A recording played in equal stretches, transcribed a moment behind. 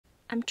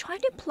I'm trying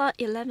to plot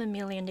 11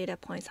 million data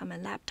points on my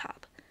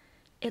laptop.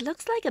 It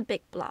looks like a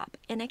big blob,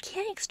 and I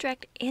can't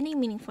extract any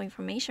meaningful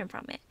information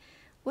from it.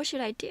 What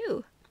should I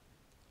do?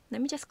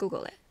 Let me just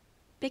Google it.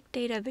 Big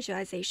Data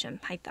Visualization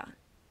Python.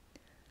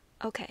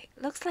 Okay,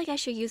 looks like I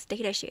should use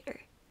Datashader.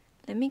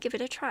 Let me give it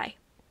a try.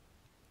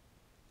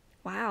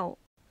 Wow,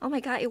 oh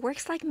my god, it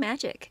works like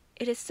magic.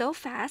 It is so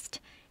fast,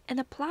 and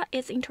the plot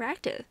is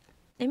interactive.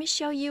 Let me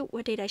show you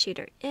what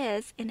Datashader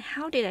is and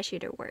how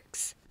Datashader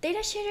works.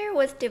 Datashader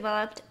was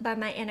developed by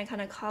my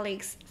Anaconda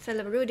colleagues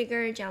Philip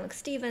Rudiger, John-Luc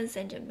Stevens,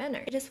 and Jim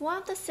Benner. It is one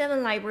of the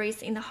 7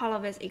 libraries in the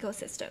HoloViz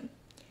ecosystem.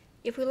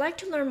 If you'd like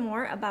to learn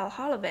more about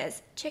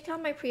HoloViz, check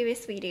out my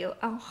previous video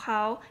on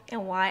how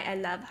and why I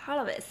love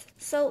HoloViz.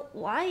 So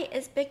why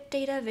is big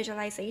data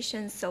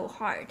visualization so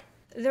hard?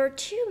 There are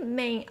 2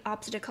 main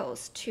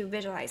obstacles to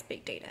visualize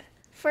big data.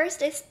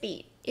 First is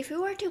speed. If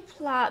you were to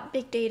plot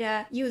big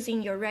data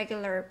using your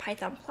regular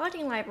Python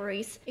plotting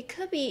libraries, it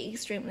could be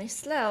extremely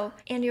slow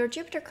and your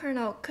Jupyter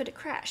kernel could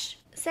crash.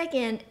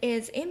 Second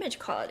is image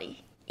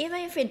quality.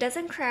 Even if it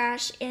doesn't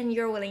crash and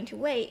you're willing to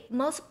wait,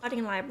 most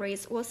plotting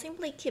libraries will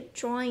simply keep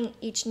drawing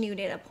each new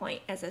data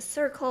point as a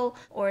circle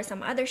or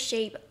some other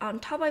shape on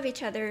top of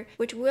each other,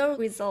 which will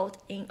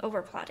result in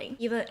overplotting.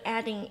 Even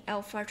adding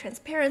alpha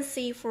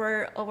transparency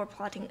for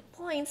overplotting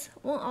points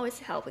won't always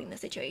help in the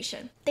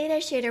situation.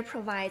 Datashader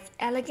provides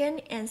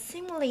elegant and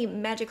seemingly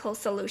magical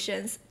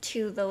solutions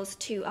to those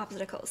 2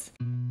 obstacles.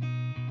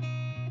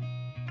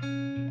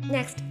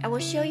 Next, I will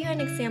show you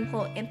an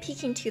example and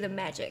peek into the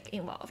magic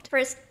involved.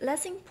 First,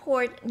 let's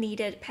import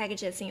needed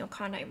packages in your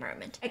Conda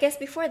environment. I guess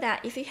before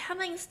that, if you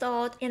haven't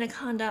installed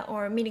Anaconda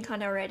or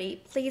Miniconda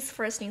already, please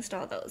first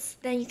install those.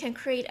 Then you can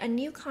create a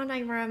new Conda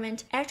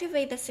environment,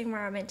 activate this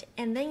environment,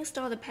 and then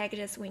install the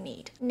packages we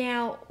need.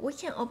 Now, we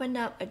can open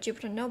up a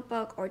Jupyter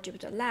Notebook or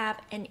Jupyter Lab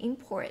and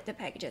import the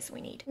packages we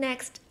need.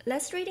 Next,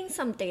 let's read in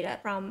some data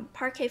from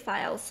Parquet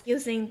files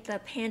using the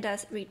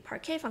pandas read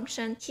Parquet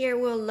function. Here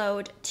we'll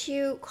load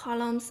 2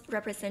 columns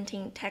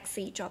representing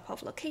taxi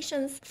drop-off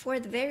locations.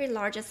 For the very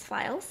largest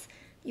files,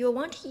 you'll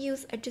want to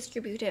use a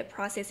distributed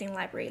processing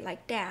library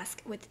like Dask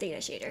with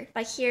Datashader.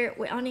 But here,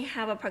 we only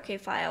have a Parquet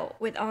file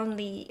with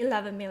only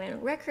 11 million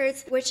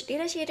records, which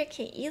Datashader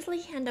can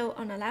easily handle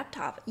on a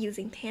laptop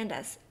using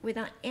pandas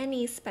without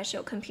any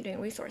special computing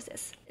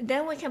resources.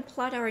 Then we can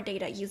plot our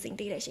data using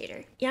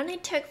Datashader. It only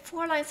took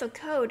 4 lines of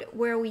code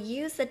where we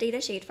use the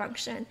datashade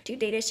function to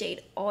datashade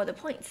all the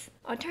points.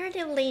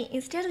 Alternatively,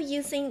 instead of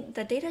using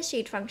the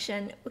datashade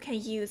function, we can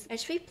use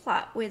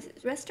hvplot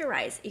with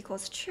rasterize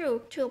equals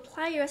true to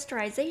apply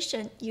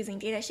rasterization using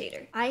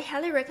Datashader. I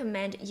highly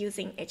recommend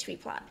using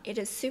hvplot. It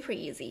is super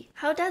easy.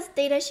 How does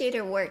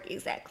Datashader work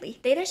exactly?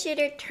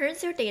 Datashader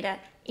turns your data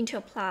into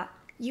a plot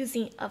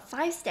using a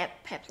 5-step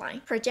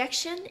pipeline: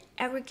 projection,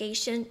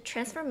 aggregation,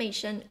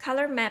 transformation,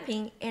 color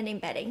mapping, and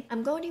embedding.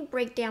 I'm going to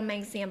break down my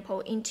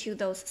example into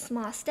those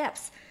small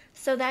steps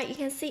so that you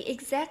can see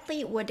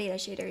exactly what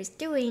Datashader is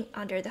doing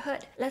under the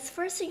hood. Let's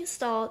first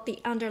install the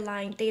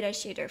underlying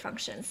Datashader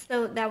functions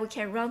so that we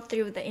can run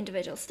through the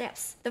individual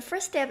steps. The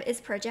first step is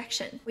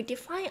projection. We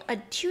define a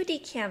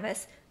 2D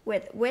canvas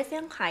with width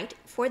and height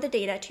for the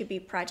data to be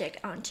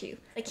projected onto.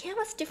 The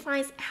canvas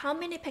defines how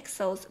many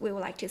pixels we would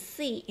like to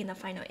see in the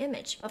final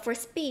image. But for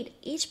speed,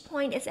 each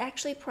point is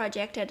actually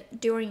projected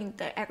during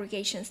the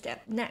aggregation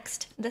step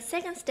next. The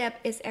second step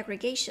is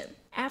aggregation.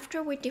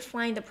 After we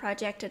define the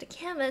projected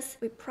canvas,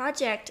 we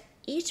project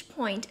each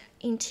point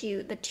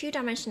into the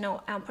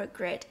 2-dimensional output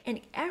grid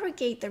and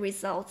aggregate the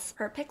results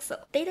per pixel.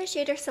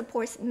 Datashader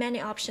supports many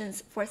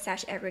options for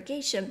such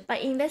aggregation,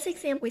 but in this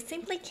example, we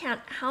simply count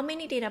how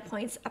many data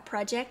points are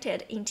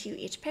projected into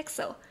each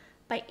pixel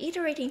by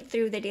iterating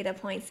through the data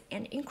points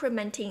and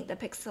incrementing the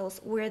pixels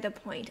where the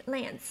point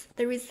lands.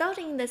 The result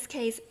in this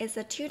case is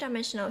a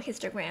 2-dimensional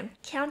histogram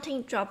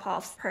counting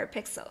drop-offs per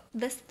pixel.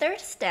 The third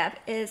step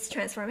is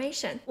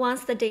transformation.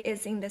 Once the data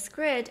is in this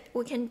grid,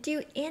 we can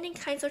do any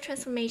kinds of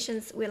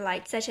transformations we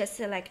like, such as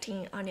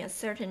selecting on a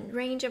certain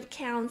range of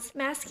counts,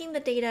 masking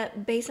the data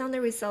based on the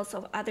results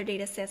of other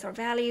datasets or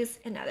values,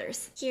 and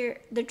others.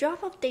 Here, the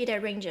drop-off data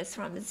ranges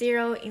from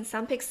 0 in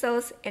some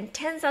pixels and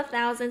tens of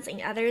thousands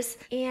in others,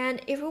 and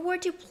if we were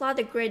to plot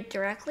the grid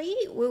directly,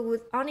 we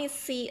would only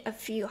see a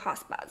few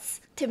hotspots.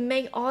 To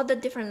make all the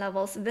different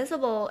levels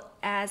visible,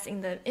 as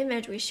in the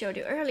image we showed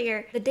you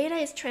earlier, the data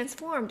is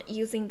transformed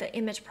using the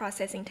image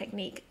processing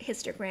technique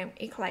histogram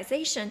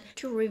equalization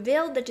to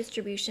reveal the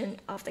distribution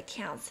of the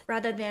counts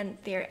rather than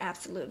their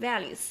absolute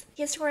values.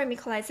 Histogram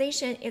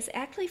equalization is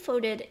actually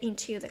folded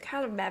into the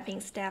color mapping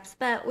steps,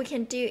 but we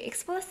can do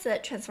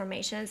explicit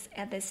transformations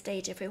at this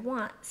stage if we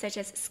want, such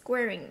as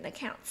squaring the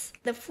counts.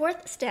 The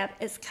fourth step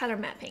is color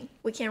mapping.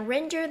 We can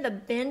render the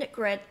bin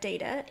grid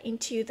data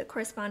into the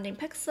corresponding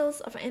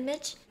pixels of an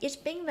image. Each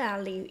bin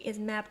value is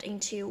mapped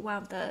into one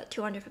of the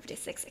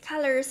 256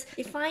 colors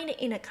defined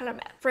in a color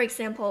map. For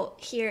example,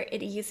 here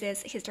it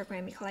uses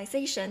histogram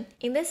equalization.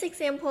 In this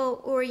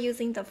example, we're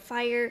using the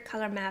fire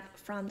color map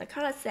from the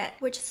color set,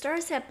 which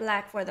starts at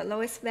black for the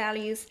lowest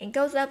values and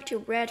goes up to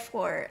red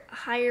for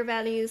higher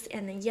values,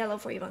 and then yellow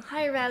for even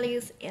higher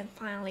values, and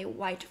finally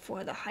white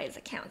for the highest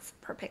accounts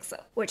per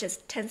pixel, which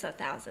is tens of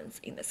thousands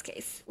in this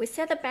case. We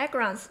set the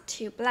backgrounds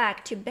to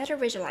black to better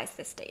visualize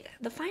this data.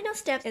 The final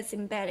step is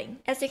embedding.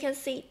 As you can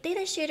see,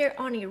 Datashader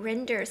only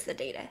renders the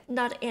data,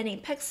 not any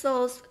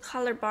pixels,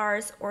 color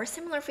bars, or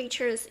similar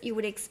features you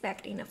would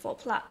expect in a full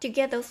plot. To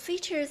get those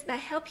features that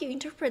help you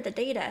interpret the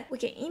data, we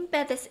can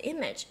embed this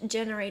image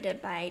generated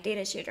by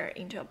Datashader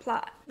into a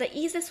plot. The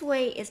easiest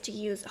way is to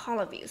use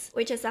HoloViz,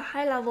 which is a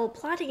high-level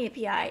plotting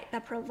API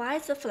that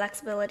provides the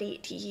flexibility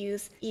to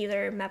use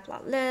either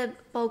Matplotlib,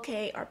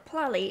 Bokeh, or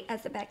Plotly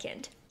as the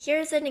backend.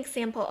 Here's an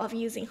example of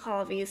using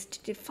HoloViz to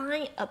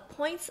define a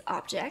points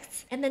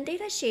object and then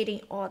data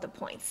shading all the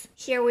points.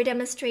 Here we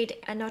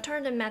demonstrate an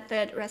alternative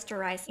method,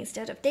 rasterize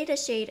instead of data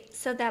shade,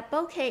 so that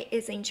Bokeh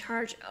is in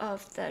charge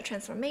of the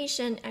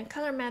transformation and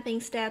color mapping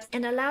steps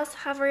and allows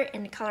hover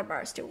and color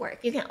bars to work.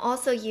 You can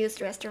also use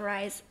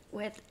rasterize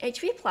with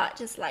HVplot,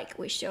 just like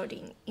we showed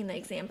in the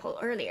example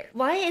earlier.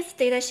 Why is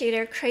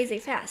Datashader crazy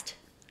fast?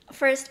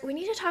 First, we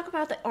need to talk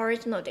about the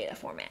original data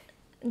format.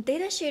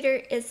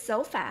 Datashader is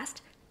so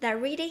fast that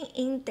reading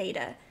in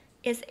data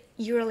is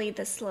usually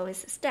the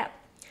slowest step,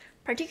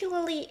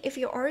 particularly if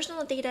your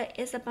original data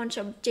is a bunch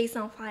of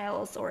JSON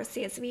files or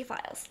CSV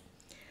files.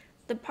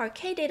 The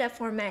Parquet data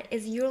format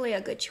is usually a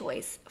good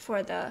choice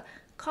for the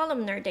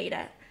columnar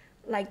data,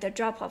 like the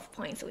drop-off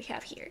points we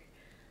have here,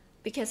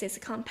 because it's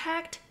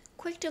compact,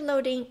 quick to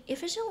loading,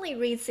 efficiently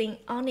reads in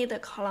only the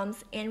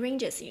columns and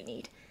ranges you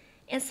need,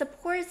 and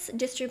supports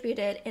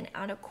distributed and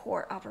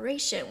out-of-core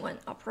operation when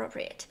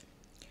appropriate.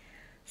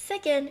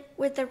 Second,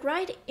 with the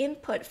right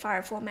input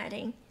file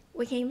formatting,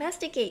 we can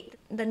investigate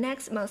the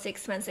next most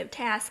expensive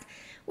task,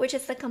 which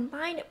is the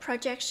combined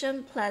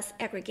projection plus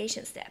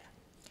aggregation step.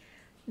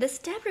 This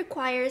step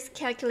requires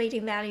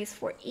calculating values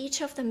for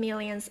each of the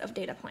millions of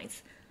data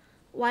points,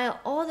 while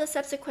all the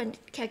subsequent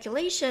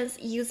calculations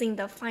using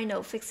the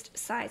final fixed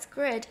size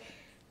grid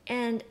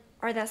and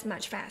are thus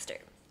much faster.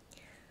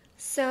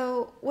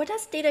 So what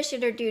does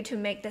Datashader do to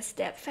make this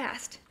step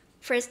fast?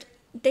 First,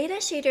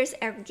 Datashader's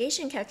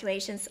aggregation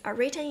calculations are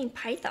written in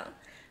Python,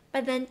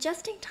 but then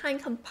just-in-time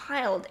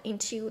compiled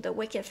into the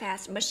wicked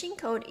fast machine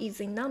code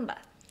using Numba.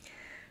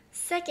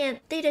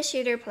 Second,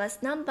 Datashader plus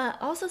Numba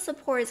also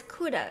supports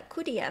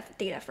cuDF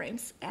data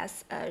frames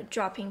as a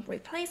drop-in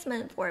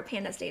replacement for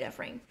Pandas data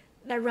frame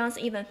that runs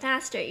even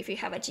faster if you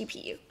have a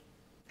GPU.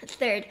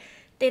 Third,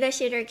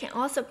 Datashader can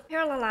also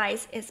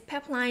parallelize its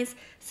pipelines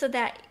so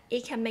that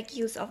it can make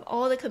use of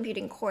all the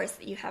computing cores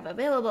that you have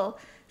available,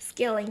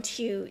 scaling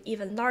to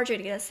even larger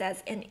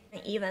datasets and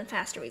even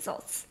faster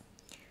results.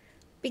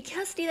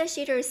 Because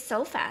Datashader is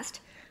so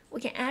fast,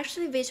 we can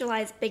actually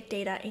visualize big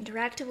data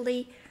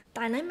interactively,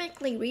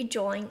 dynamically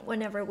rejoin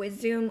whenever we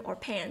zoom or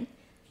pan.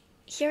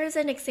 Here is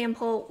an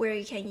example where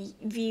you can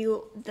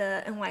view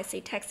the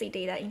NYC taxi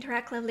data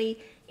interactively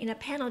in a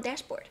panel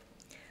dashboard.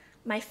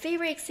 My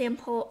favorite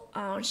example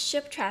on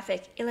ship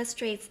traffic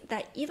illustrates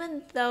that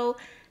even though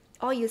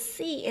all you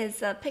see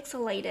is a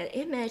pixelated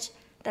image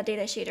that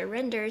Datashader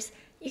renders,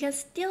 you can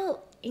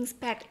still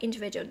inspect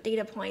individual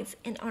data points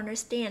and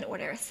understand what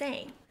they're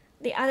saying.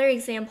 The other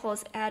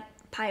examples at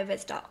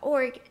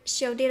pyviz.org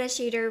show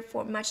Datashader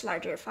for much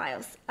larger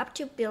files, up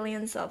to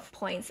billions of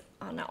points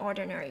on an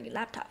ordinary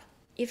laptop.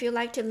 If you'd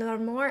like to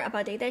learn more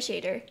about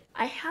Datashader,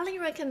 I highly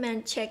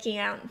recommend checking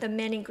out the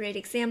many great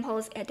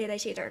examples at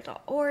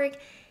datashader.org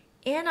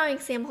and our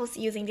examples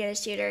using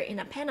Datashader in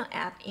a panel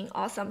app in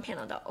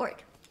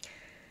awesomepanel.org.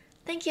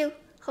 Thank you.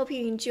 Hope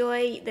you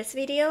enjoy this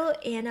video,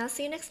 and I'll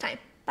see you next time.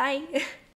 Bye!